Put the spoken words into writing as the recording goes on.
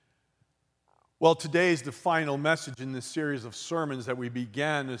Well, today is the final message in this series of sermons that we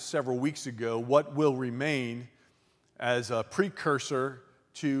began several weeks ago, What Will Remain, as a precursor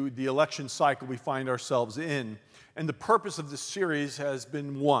to the election cycle we find ourselves in. And the purpose of this series has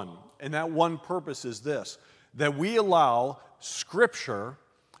been one, and that one purpose is this, that we allow Scripture,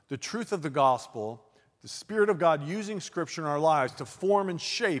 the truth of the gospel, the Spirit of God using Scripture in our lives to form and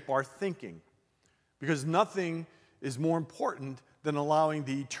shape our thinking. Because nothing is more important than allowing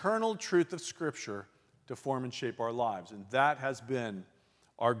the eternal truth of Scripture to form and shape our lives. And that has been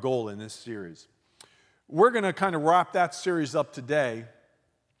our goal in this series. We're going to kind of wrap that series up today,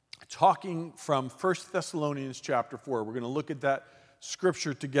 talking from 1 Thessalonians chapter 4. We're going to look at that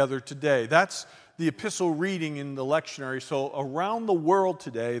Scripture together today. That's the epistle reading in the lectionary. So around the world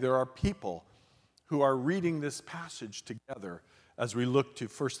today, there are people who are reading this passage together as we look to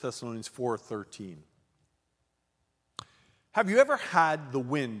 1 Thessalonians 4:13. Have you ever had the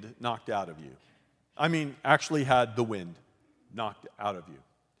wind knocked out of you? I mean, actually had the wind knocked out of you.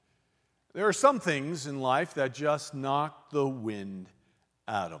 There are some things in life that just knock the wind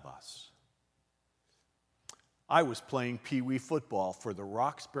out of us. I was playing pee-wee football for the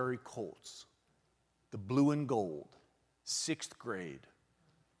Roxbury Colts, the blue and gold, 6th grade.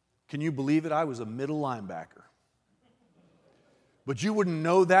 Can you believe it? I was a middle linebacker. But you wouldn't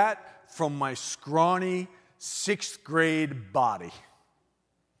know that from my scrawny 6th grade body.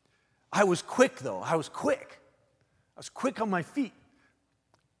 I was quick, though. I was quick on my feet.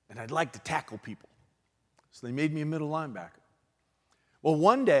 And I'd like to tackle people. So they made me a middle linebacker. Well,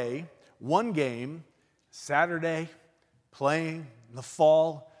 one day, one game, Saturday, playing in the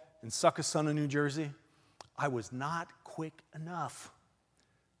fall in Succossuna, New Jersey, I was not quick enough.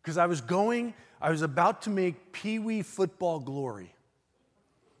 Because I was about to make pee-wee football glory.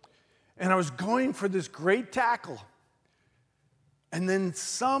 And I was going for this great tackle. And then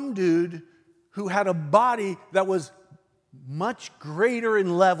some dude who had a body that was much greater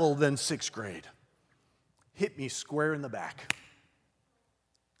in level than 6th grade hit me square in the back.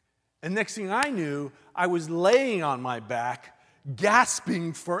 And next thing I knew, I was laying on my back,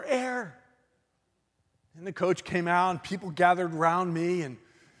 gasping for air. And the coach came out, and people gathered around me, and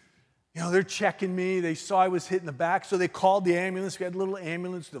they're checking me. They saw I was hit in the back, so they called the ambulance. We had a little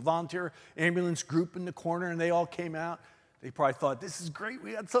ambulance, the volunteer ambulance group in the corner, and they all came out. They probably thought, this is great.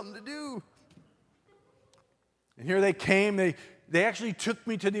 We had something to do. And here they came. They actually took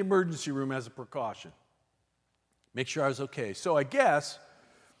me to the emergency room as a precaution. Make sure I was okay. So I guess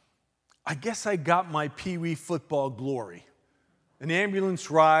I got my pee-wee football glory. An ambulance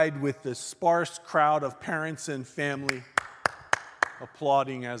ride with the sparse crowd of parents and family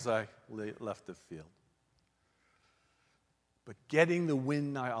applauding as I left the field. But getting the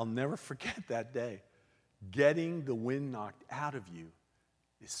wind, I'll never forget that day. Getting the wind knocked out of you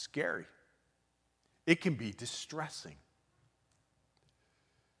is scary. It can be distressing.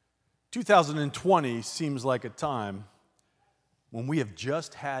 2020 seems like a time when we have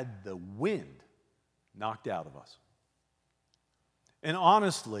just had the wind knocked out of us. And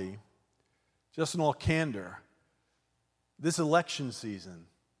honestly, just in all candor, this election season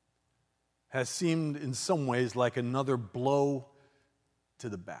has seemed in some ways like another blow to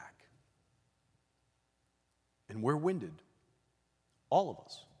the back. And we're winded, all of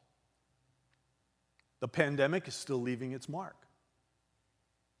us. The pandemic is still leaving its mark.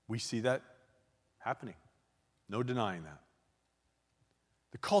 We see that happening. No denying that.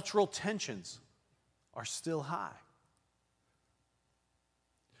 The cultural tensions are still high.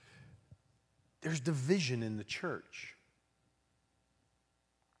 There's division in the church.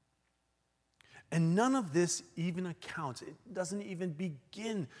 And none of this even accounts. It doesn't even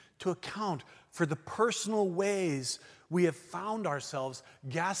begin to account for the personal ways we have found ourselves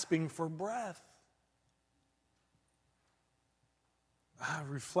gasping for breath.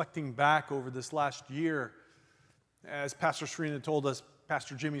 Reflecting back over this last year, as Pastor Serena told us,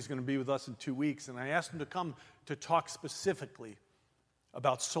 Pastor Jimmy's going to be with us in 2 weeks, and I asked him to come to talk specifically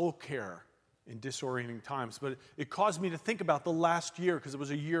about soul care in disorienting times. But it caused me to think about the last year, because it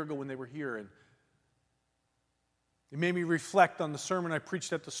was a year ago when they were here, and it made me reflect on the sermon I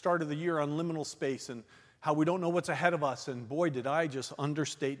preached at the start of the year on liminal space and how we don't know what's ahead of us, and boy, did I just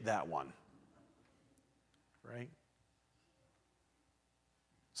understate that one, right?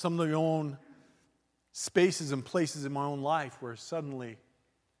 Some of the own spaces and places in my own life where suddenly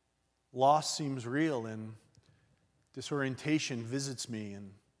loss seems real and disorientation visits me,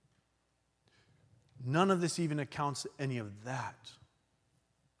 and none of this even accounts any of that.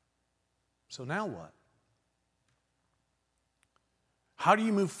 So now what? How do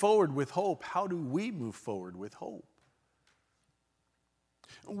you move forward with hope? How do we move forward with hope?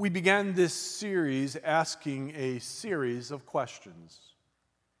 We began this series asking a series of questions.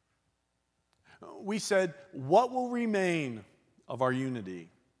 We said, what will remain of our unity?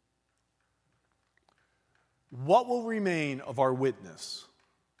 What will remain of our witness?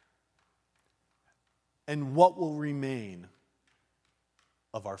 And what will remain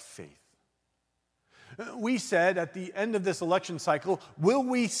of our faith? We said at the end of this election cycle, will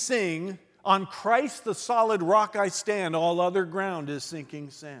we sing, "On Christ the solid rock I stand, all other ground is sinking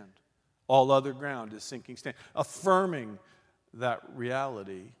sand"? All other ground is sinking sand, affirming that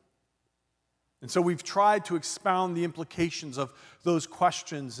reality. And so we've tried to expound the implications of those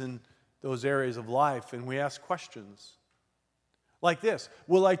questions in those areas of life, and we ask questions like this: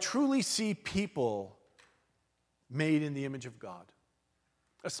 will I truly see people made in the image of God?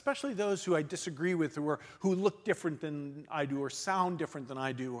 Especially those who I disagree with, who look different than I do, or sound different than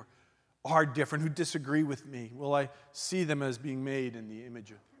I do, or are different, who disagree with me. Will I see them as being made in the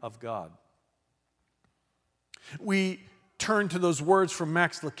image of God? We turn to those words from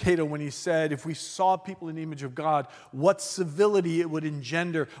Max Lucado when he said, if we saw people in the image of God, what civility it would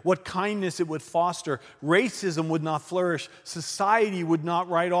engender, what kindness it would foster. Racism would not flourish. Society would not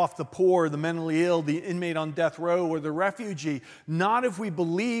write off the poor, the mentally ill, the inmate on death row, or the refugee. Not if we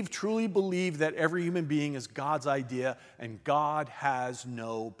truly believe that every human being is God's idea, and God has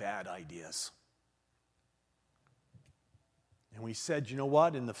no bad ideas. And we said, you know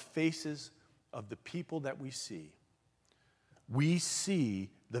what? In the faces of the people that we see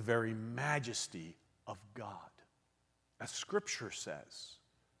the very majesty of God. As Scripture says,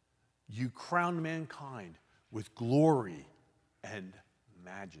 you crown mankind with glory and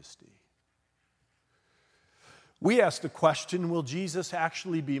majesty. We ask the question, will Jesus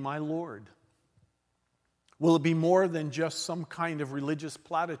actually be my Lord? Will it be more than just some kind of religious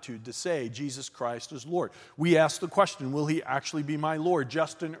platitude to say Jesus Christ is Lord? We ask the question, will he actually be my Lord?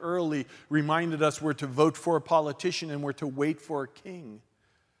 Justin Early reminded us we're to vote for a politician and we're to wait for a king.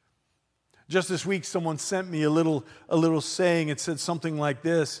 Just this week, someone sent me a little saying. It said something like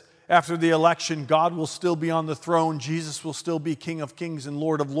this: after the election, God will still be on the throne, Jesus will still be King of Kings and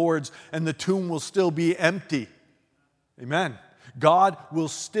Lord of Lords, and the tomb will still be empty. Amen. God will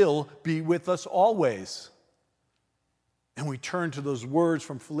still be with us always. And we turn to those words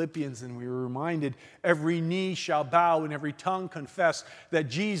from Philippians and we were reminded, every knee shall bow and every tongue confess that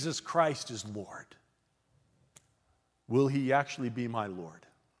Jesus Christ is Lord. Will he actually be my Lord?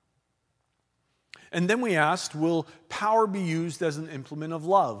 And then we asked, will power be used as an implement of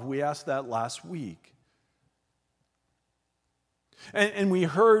love? We asked that last week. And we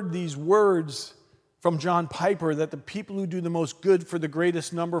heard these words from John Piper, that the people who do the most good for the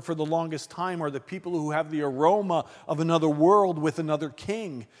greatest number for the longest time are the people who have the aroma of another world with another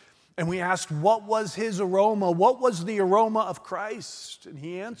king. And we asked, what was his aroma? What was the aroma of Christ? And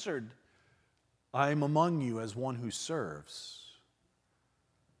he answered, I am among you as one who serves.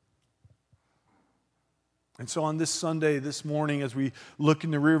 And so on this Sunday, this morning, as we look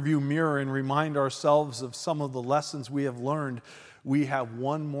in the rearview mirror and remind ourselves of some of the lessons we have learned, we have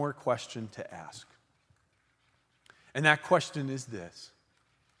one more question to ask. And that question is this: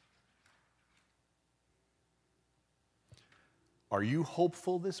 are you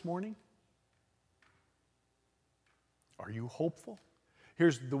hopeful this morning? Are you hopeful?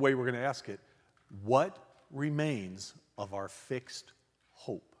 Here's the way we're going to ask it. What remains of our fixed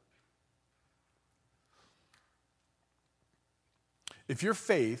hope? If your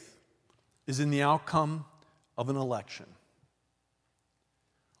faith is in the outcome of an election,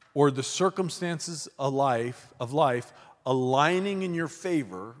 or the circumstances of life aligning in your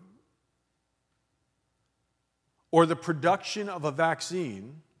favor, or the production of a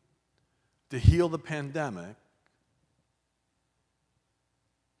vaccine to heal the pandemic,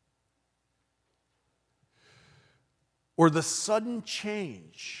 or the sudden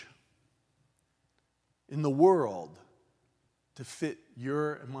change in the world to fit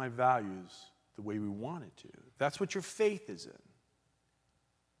your and my values the way we want it to, if that's what your faith is in,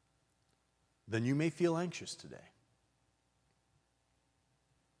 then you may feel anxious today.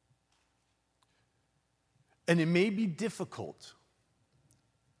 And it may be difficult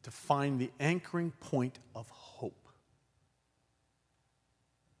to find the anchoring point of hope.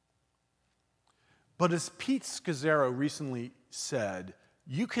 But as Pete Scazzaro recently said,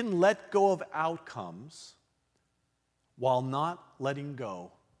 you can let go of outcomes while not letting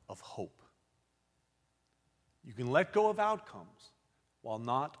go of hope. You can let go of outcomes while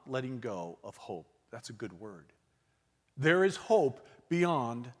not letting go of hope. That's a good word. There is hope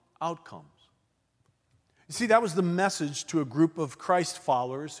beyond outcomes. You see, that was the message to a group of Christ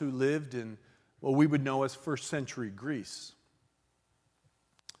followers who lived in what we would know as first century Greece.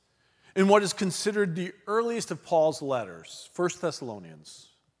 in what is considered the earliest of Paul's letters, 1 Thessalonians.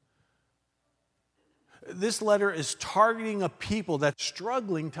 This letter is targeting a people that's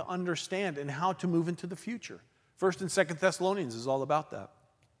struggling to understand and how to move into the future. 1 and 2 Thessalonians is all about that.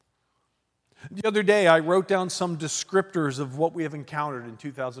 The other day, I wrote down some descriptors of what we have encountered in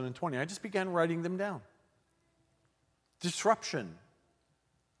 2020. I just began writing them down. Disruption,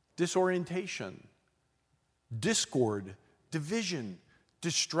 disorientation, discord, division,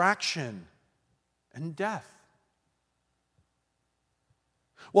 distraction, and death.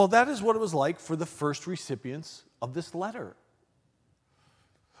 Well, that is what it was like for the first recipients of this letter.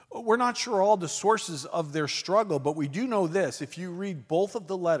 We're not sure all the sources of their struggle, but we do know this. If you read both of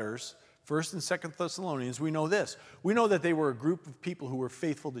the letters, 1 and 2 Thessalonians, we know this. We know that they were a group of people who were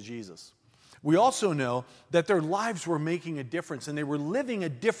faithful to Jesus. We also know that their lives were making a difference, and they were living a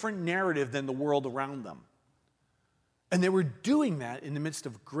different narrative than the world around them. And they were doing that in the midst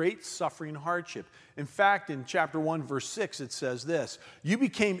of great suffering and hardship. In fact, in chapter 1, verse 6, it says this: "You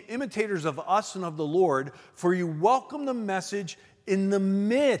became imitators of us and of the Lord, for you welcomed the message in the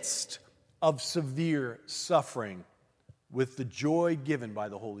midst of severe suffering with the joy given by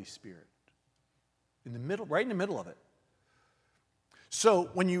the Holy Spirit." In the middle, right in the middle of it. So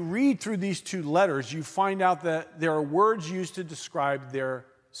when you read through these two letters, you find out that there are words used to describe their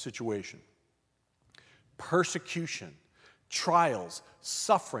situation. Persecution, trials,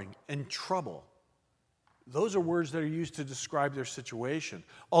 suffering, and trouble. Those are words that are used to describe their situation,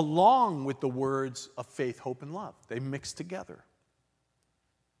 along with the words of faith, hope, and love. They mix together.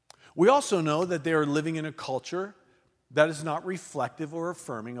 We also know that they are living in a culture that is not reflective or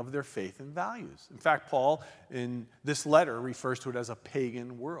affirming of their faith and values. In fact, Paul, in this letter, refers to it as a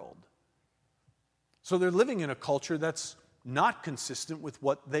pagan world. So they're living in a culture that's not consistent with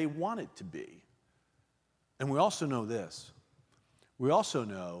what they want it to be. And we also know this. We also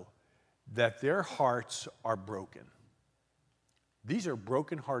know that their hearts are broken. These are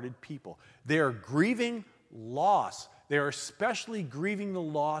broken-hearted people. They are grieving loss. They are especially grieving the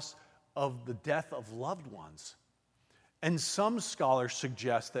loss of the death of loved ones. And some scholars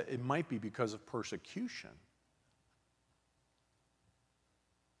suggest that it might be because of persecution.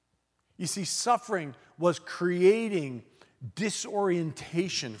 You see, suffering was creating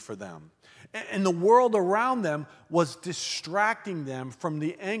disorientation for them. And the world around them was distracting them from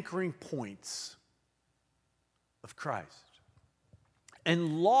the anchoring points of Christ.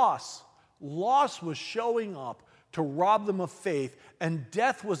 And loss was showing up to rob them of faith, and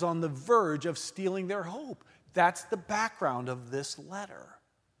death was on the verge of stealing their hope. That's the background of this letter.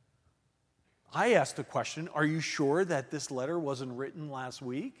 I asked the question, are you sure that this letter wasn't written last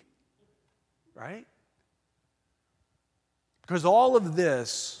week? Right? Because all of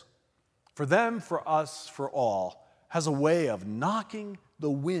this, for them, for us, for all, has a way of knocking the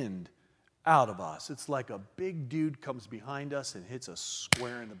wind out of us. It's like a big dude comes behind us and hits us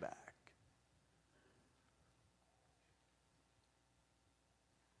square in the back.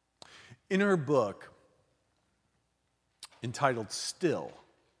 In her book, entitled Still,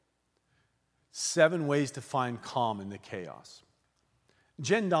 7 Ways to Find Calm in the Chaos,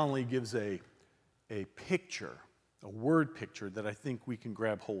 Jen Donnelly gives a picture, a word picture that I think we can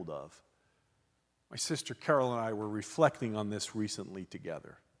grab hold of. My sister Carol and I were reflecting on this recently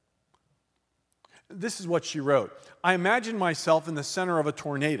together. This is what she wrote. I imagine myself in the center of a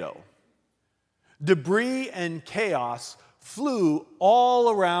tornado. Debris and chaos flew all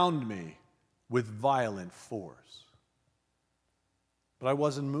around me with violent force. But I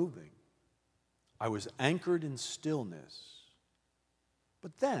wasn't moving. I was anchored in stillness.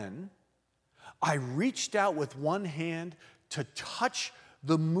 But then I reached out with one hand to touch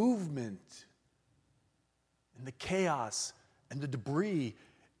the movement and the chaos and the debris,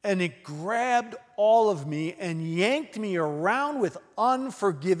 and it grabbed all of me and yanked me around with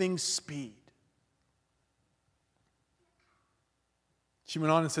unforgiving speed. She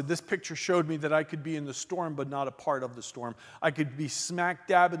went on and said, this picture showed me that I could be in the storm but not a part of the storm. I could be smack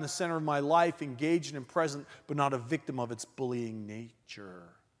dab in the center of my life, engaged and present, but not a victim of its bullying nature.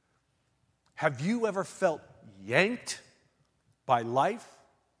 Have you ever felt yanked by life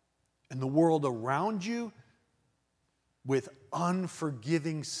and the world around you with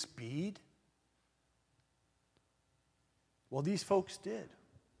unforgiving speed? Well, these folks did.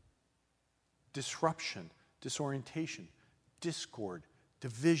 Disruption, disorientation, discord,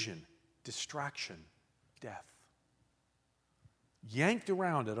 division, distraction, death. Yanked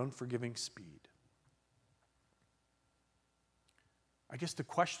around at unforgiving speed. I guess the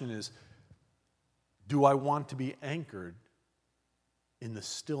question is, do I want to be anchored in the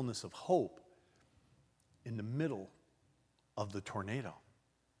stillness of hope in the middle of the tornado?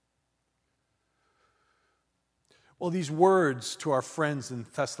 Well, these words to our friends in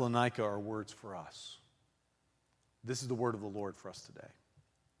Thessalonica are words for us. This is the word of the Lord for us today.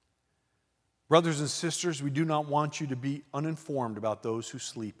 Brothers and sisters, we do not want you to be uninformed about those who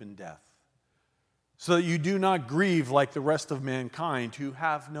sleep in death, so that you do not grieve like the rest of mankind who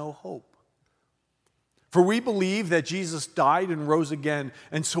have no hope. For we believe that Jesus died and rose again,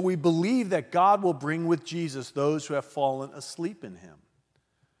 and so we believe that God will bring with Jesus those who have fallen asleep in him.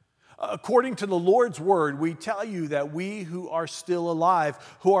 According to the Lord's word, we tell you that we who are still alive,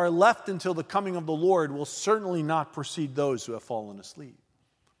 who are left until the coming of the Lord, will certainly not precede those who have fallen asleep.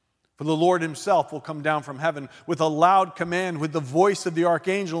 For the Lord himself will come down from heaven with a loud command, with the voice of the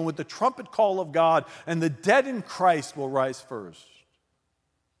archangel, and with the trumpet call of God, and the dead in Christ will rise first.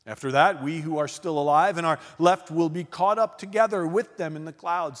 After that, we who are still alive and are left will be caught up together with them in the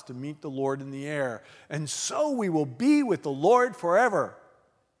clouds to meet the Lord in the air. And so we will be with the Lord forever.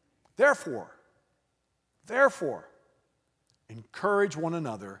 Therefore, encourage one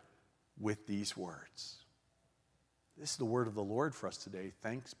another with these words. This is the word of the Lord for us today.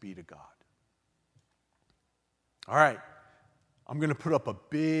 Thanks be to God. All right, I'm going to put up a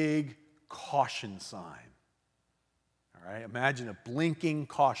big caution sign. All right, imagine a blinking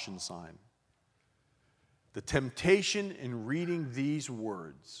caution sign. The temptation in reading these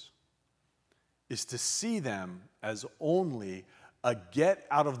words is to see them as only a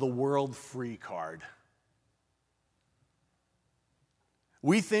get-out-of-the-world free card.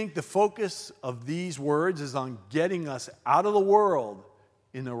 We think the focus of these words is on getting us out of the world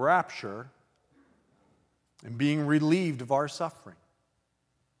in the rapture and being relieved of our suffering.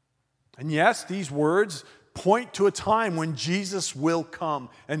 And yes, these words point to a time when Jesus will come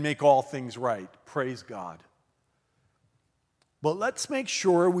and make all things right. Praise God. But let's make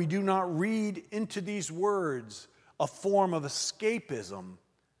sure we do not read into these words a form of escapism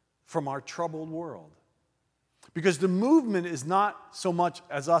from our troubled world. Because the movement is not so much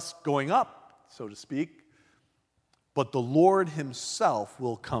as us going up, so to speak, but the Lord himself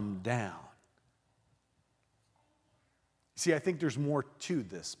will come down. See, I think there's more to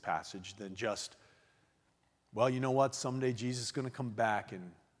this passage than just, well, you know what, someday Jesus is going to come back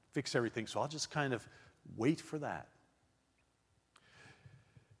and fix everything, so I'll just kind of wait for that.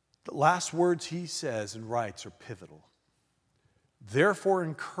 The last words he says and writes are pivotal. Therefore,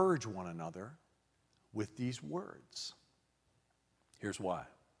 encourage one another with these words. Here's why.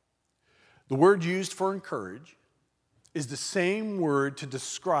 The word used for encourage is the same word to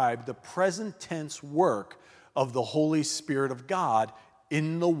describe the present tense work of the Holy Spirit of God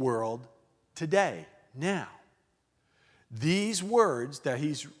in the world today, now. These words that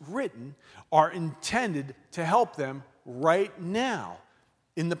he's written are intended to help them right now,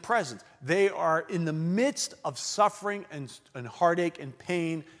 in the present. They are in the midst of suffering and heartache and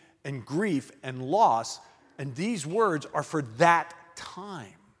pain and grief and loss, and these words are for that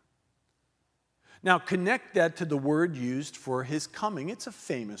time. Now connect that to the word used for his coming. It's a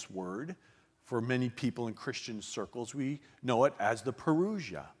famous word for many people in Christian circles. We know it as the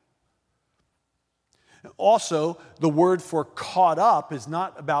parousia. Also, the word for caught up is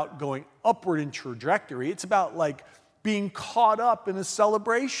not about going upward in trajectory. It's about like being caught up in a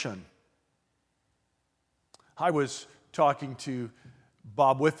celebration. I was talking to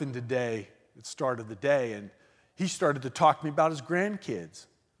Bob Whiffen today at the start of the day, and he started to talk to me about his grandkids.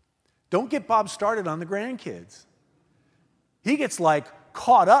 Don't get Bob started on the grandkids. He gets like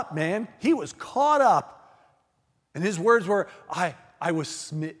caught up, man. He was caught up. And his words were, I was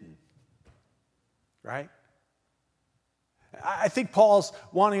smitten. Right? I think Paul's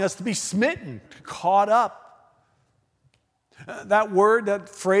wanting us to be smitten, caught up. That word, that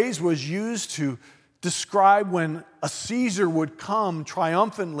phrase was used to describe when a Caesar would come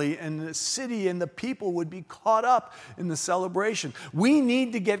triumphantly and the city and the people would be caught up in the celebration. We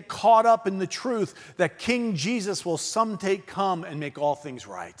need to get caught up in the truth that King Jesus will someday come and make all things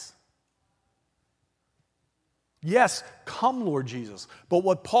right. Yes, come, Lord Jesus. But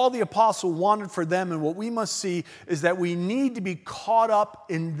what Paul the Apostle wanted for them and what we must see is that we need to be caught up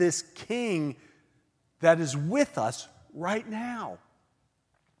in this King that is with us right now.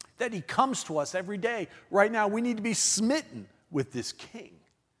 That he comes to us every day. Right now, we need to be smitten with this King.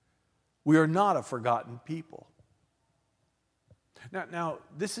 We are not a forgotten people. Now,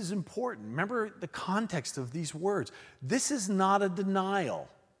 this is important. Remember the context of these words. This is not a denial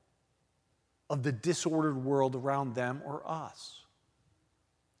of the disordered world around them or us.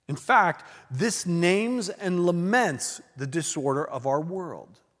 In fact, this names and laments the disorder of our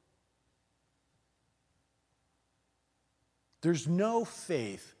world. There's no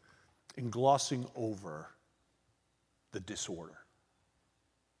faith in glossing over the disorder.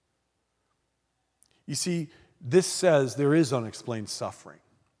 You see, This says there is unexplained suffering,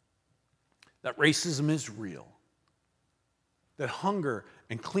 that racism is real, that hunger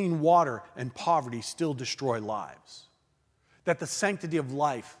and clean water and poverty still destroy lives, that the sanctity of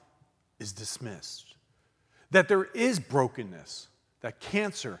life is dismissed, that there is brokenness, that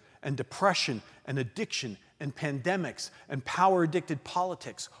cancer and depression and addiction and pandemics and power-addicted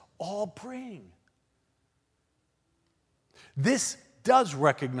politics all bring. This does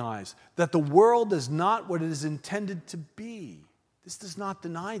recognize that the world is not what it is intended to be. This does not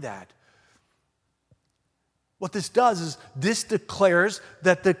deny that. What this does is this declares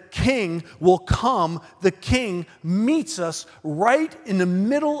that the King will come. The King meets us right in the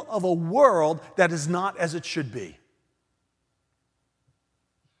middle of a world that is not as it should be.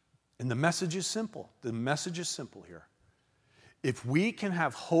 And the message is simple. The message is simple here. If we can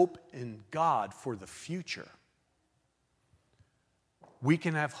have hope in God for the future, we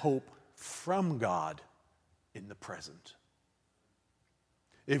can have hope from God in the present.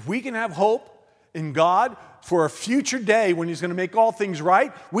 If we can have hope in God for a future day when He's going to make all things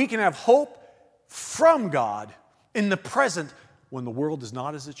right, we can have hope from God in the present when the world is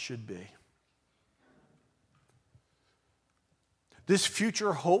not as it should be. This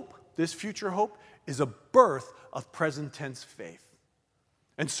future hope is a birth of present tense faith.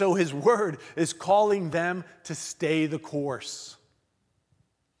 And so His Word is calling them to stay the course.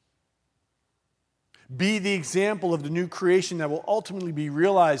 Be the example of the new creation that will ultimately be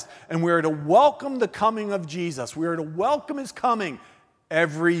realized. And we are to welcome the coming of Jesus. We are to welcome His coming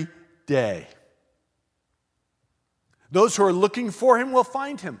every day. Those who are looking for Him will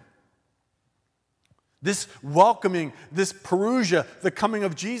find Him. This welcoming, this parousia, the coming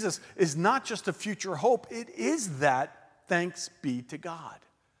of Jesus, is not just a future hope. It is that, thanks be to God.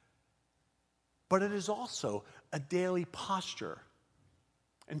 But it is also a daily posture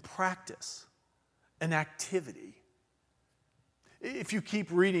and practice. An activity. If you keep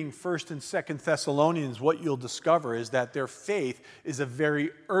reading 1st and 2nd Thessalonians, what you'll discover is that their faith is a very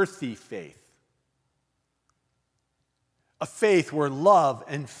earthy faith. A faith where love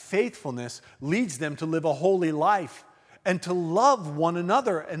and faithfulness leads them to live a holy life and to love one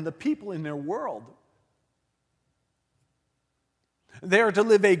another and the people in their world. They are to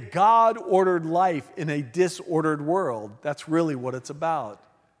live a God-ordered life in a disordered world. That's really what it's about.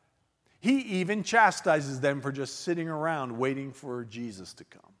 He even chastises them for just sitting around waiting for Jesus to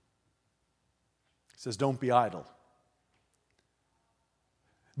come. He says, don't be idle.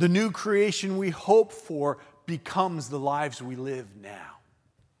 The new creation we hope for becomes the lives we live now,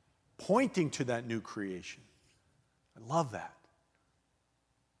 pointing to that new creation. I love that.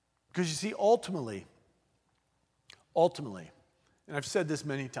 Because you see, ultimately, and I've said this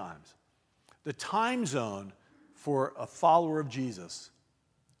many times, the time zone for a follower of Jesus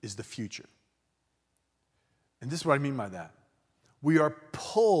is the future. And this is what I mean by that. We are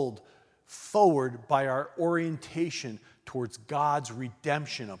pulled forward by our orientation towards God's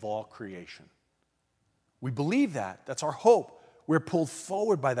redemption of all creation. We believe that. That's our hope. We're pulled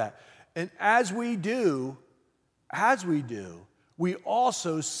forward by that. And as we do, we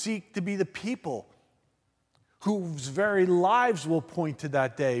also seek to be the people whose very lives will point to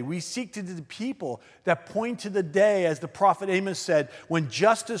that day. We seek to be the people that point to the day, as the prophet Amos said, when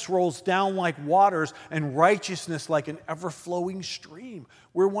justice rolls down like waters and righteousness like an ever-flowing stream.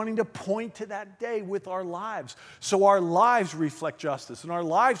 We're wanting to point to that day with our lives. So our lives reflect justice, and our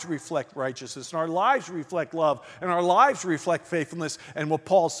lives reflect righteousness, and our lives reflect love, and our lives reflect faithfulness. And what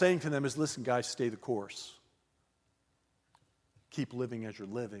Paul's saying to them is, listen, guys, stay the course. Keep living as you're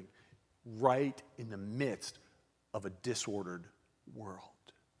living, right in the midst of a disordered world.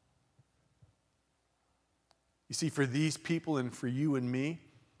 You see, for these people and for you and me,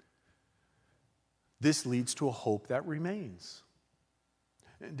 this leads to a hope that remains.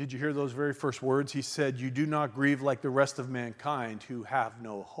 And did you hear those very first words? He said, you do not grieve like the rest of mankind who have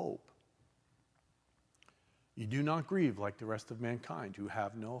no hope. You do not grieve like the rest of mankind who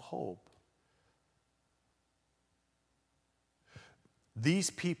have no hope.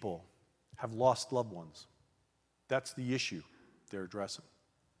 These people have lost loved ones. That's the issue they're addressing.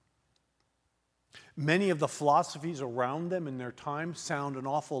 Many of the philosophies around them in their time sound an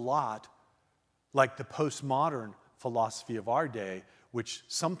awful lot like the postmodern philosophy of our day, which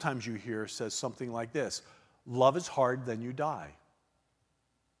sometimes you hear says something like this: love is hard, then you die.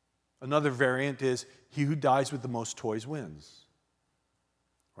 Another variant is, he who dies with the most toys wins.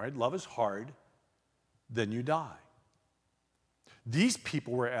 Right? Love is hard, then you die. These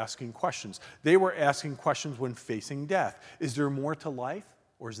people were asking questions. They were asking questions when facing death. Is there more to life,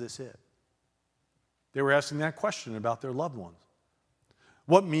 or is this it? They were asking that question about their loved ones.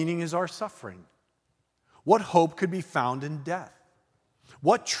 What meaning is our suffering? What hope could be found in death?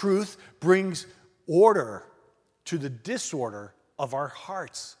 What truth brings order to the disorder of our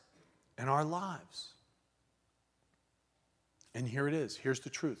hearts and our lives? And here it is. Here's the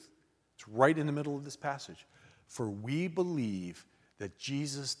truth. It's right in the middle of this passage. For we believe that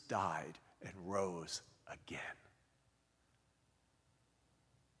Jesus died and rose again.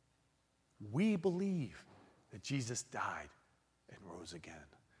 We believe that Jesus died and rose again.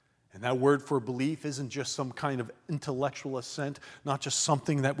 And that word for belief isn't just some kind of intellectual assent, not just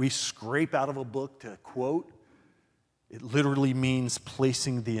something that we scrape out of a book to quote. It literally means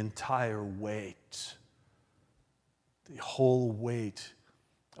placing the entire weight, the whole weight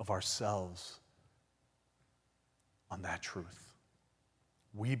of ourselves on that truth.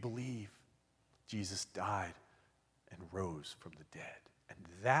 We believe Jesus died and rose from the dead. And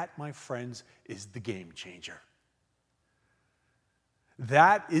that, my friends, is the game changer.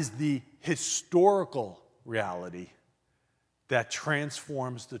 That is the historical reality that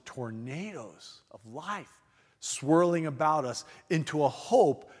transforms the tornadoes of life swirling about us into a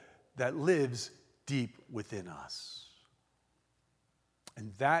hope that lives deep within us.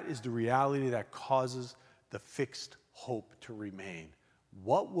 And that is the reality that causes the fixed hope to remain.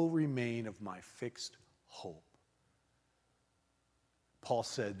 What will remain of my fixed hope? Paul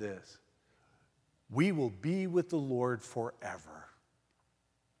said this, we will be with the Lord forever.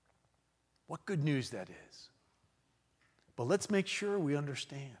 What good news that is. But let's make sure we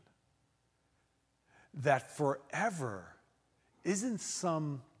understand that forever isn't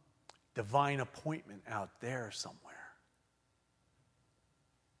some divine appointment out there somewhere.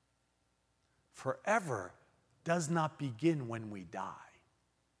 Forever does not begin when we die.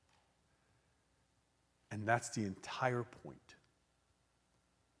 And that's the entire point.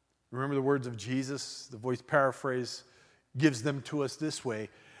 Remember the words of Jesus? The Voice paraphrase gives them to us this way.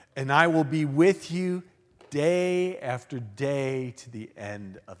 And I will be with you day after day to the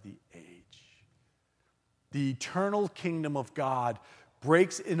end of the age. The eternal kingdom of God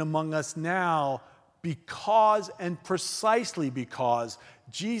breaks in among us now because and precisely because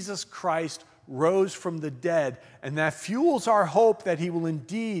Jesus Christ rose from the dead, and that fuels our hope that he will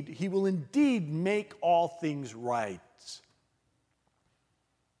indeed make all things right.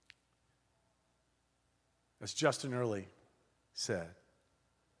 As Justin Early said,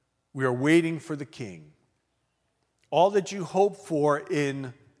 we are waiting for the King. All that you hope for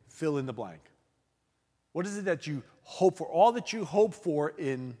in fill in the blank. What is it that you hope for? All that you hope for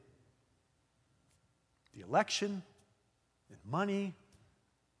in the election, in money,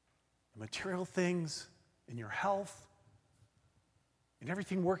 material things, in your health, in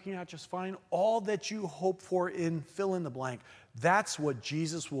everything working out just fine, all that you hope for in fill in the blank, that's what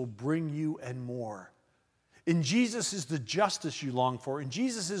Jesus will bring you and more. In Jesus is the justice you long for. In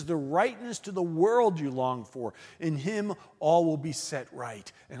Jesus is the rightness to the world you long for. In him, all will be set right.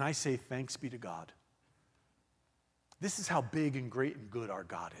 And I say, thanks be to God. This is how big and great and good our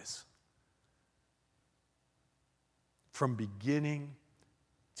God is. From beginning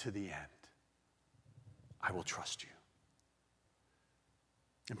to the end, I will trust you.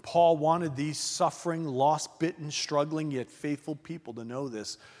 And Paul wanted these suffering, lost-bitten, struggling, yet faithful people to know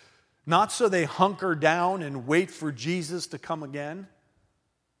this. Not so they hunker down and wait for Jesus to come again.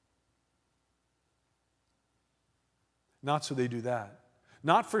 Not so they do that.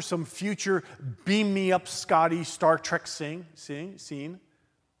 Not for some future beam me up Scotty Star Trek scene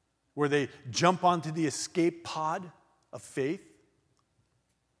where they jump onto the escape pod of faith.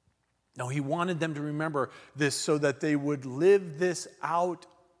 No, he wanted them to remember this so that they would live this out,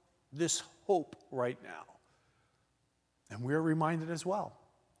 this hope right now. And we're reminded as well.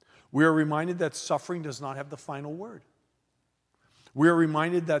 We are reminded that suffering does not have the final word. We are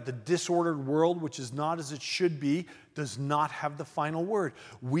reminded that the disordered world, which is not as it should be, does not have the final word.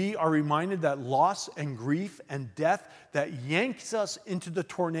 We are reminded that loss and grief and death that yanks us into the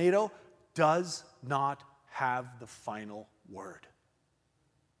tornado does not have the final word.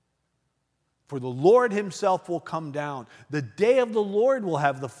 For the Lord himself will come down. The day of the Lord will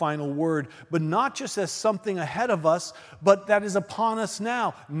have the final word, but not just as something ahead of us, but that is upon us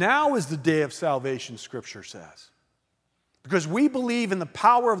now. Now is the day of salvation, Scripture says. Because we believe in the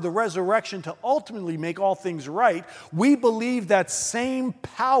power of the resurrection to ultimately make all things right. We believe that same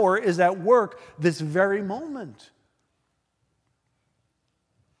power is at work this very moment.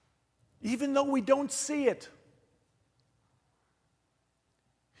 Even though we don't see it.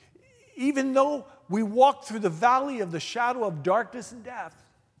 Even though we walk through the valley of the shadow of darkness and death,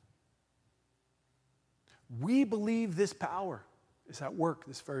 we believe this power is at work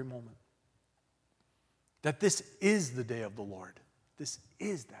this very moment. That this is the day of the Lord. This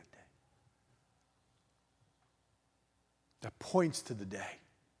is that day. that points to the day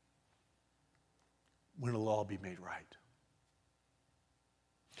when it'll all be made right.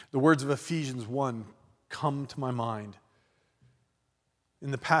 The words of Ephesians 1 come to my mind.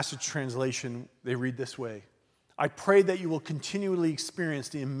 In the passage translation, they read this way: I pray that you will continually experience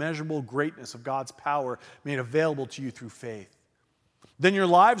the immeasurable greatness of God's power made available to you through faith. Then your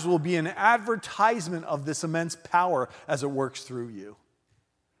lives will be an advertisement of this immense power as it works through you.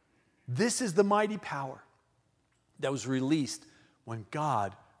 This is the mighty power that was released when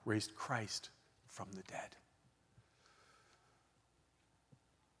God raised Christ from the dead.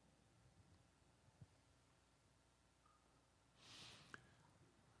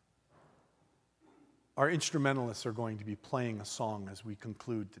 Our instrumentalists are going to be playing a song as we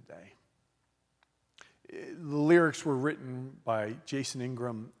conclude today. The lyrics were written by Jason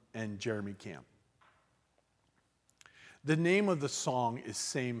Ingram and Jeremy Camp. The name of the song is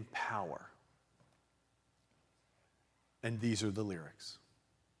Same Power. And these are the lyrics.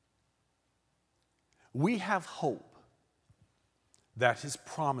 We have hope that his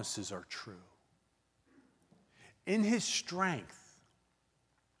promises are true. In his strength,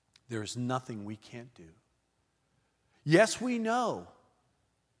 there is nothing we can't do. Yes, we know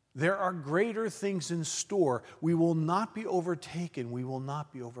there are greater things in store. We will not be overtaken. We will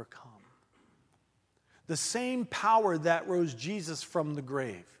not be overcome. The same power that rose Jesus from the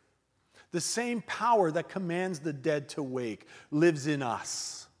grave, the same power that commands the dead to wake, lives in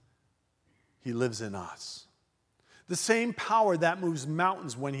us. He lives in us. The same power that moves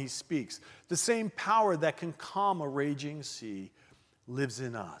mountains when he speaks, the same power that can calm a raging sea, lives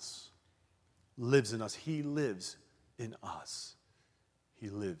in us. Lives in us. He lives in us. He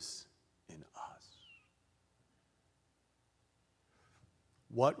lives in us.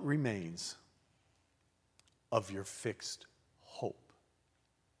 What remains of your fixed hope?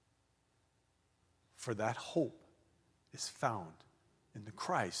 For that hope is found in the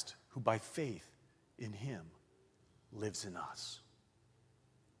Christ who by faith in him lives in us.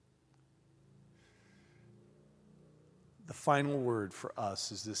 The final word for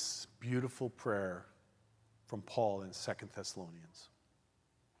us is this beautiful prayer from Paul in 2 Thessalonians.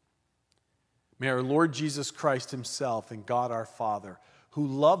 May our Lord Jesus Christ himself and God our Father, who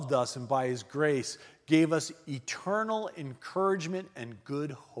loved us and by his grace gave us eternal encouragement and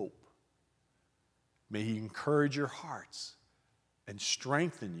good hope, may he encourage your hearts and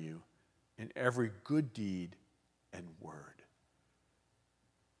strengthen you in every good deed and word.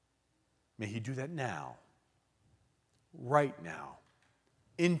 May he do that now, right now,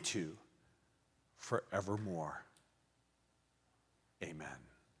 into forevermore. Amen.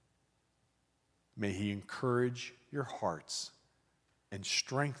 May he encourage your hearts and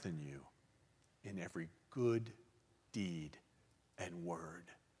strengthen you in every good deed and word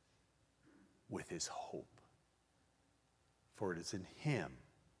with his hope. For it is in him,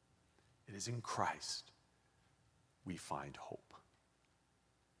 it is in Christ, we find hope.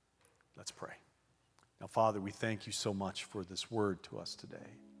 Let's pray. Now, Father, we thank you so much for this word to us today.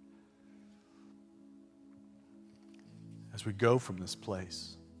 As we go from this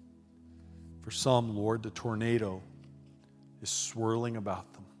place, for some, Lord, the tornado is swirling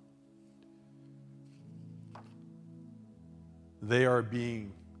about them. They are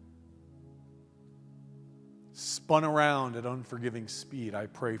being spun around at unforgiving speed. I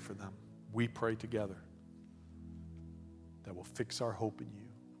pray for them. We pray together that we'll fix our hope in you.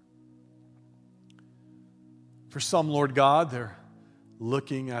 For some, Lord God, they're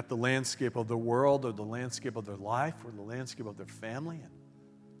looking at the landscape of the world or the landscape of their life or the landscape of their family, and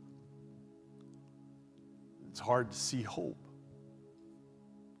it's hard to see hope.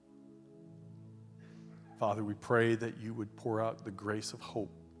 Father, we pray that you would pour out the grace of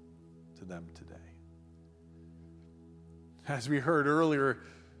hope to them today. As we heard earlier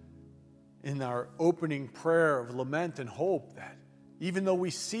in our opening prayer of lament and hope, that even though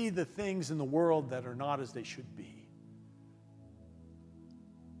we see the things in the world that are not as they should be,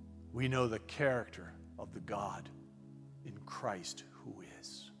 we know the character of the God in Christ who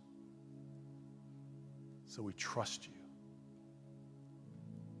is. So we trust you.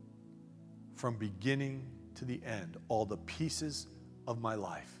 From beginning to the end, all the pieces of my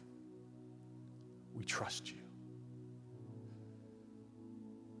life, we trust you.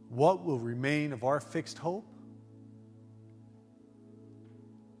 What will remain of our fixed hope?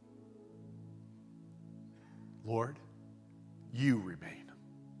 Lord, you remain.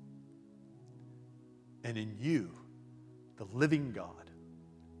 And in you, the living God,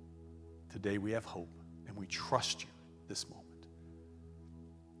 today we have hope and we trust you this moment.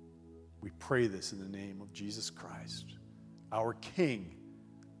 We pray this in the name of Jesus Christ, our King,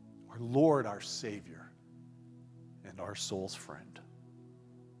 our Lord, our Savior, and our soul's friend.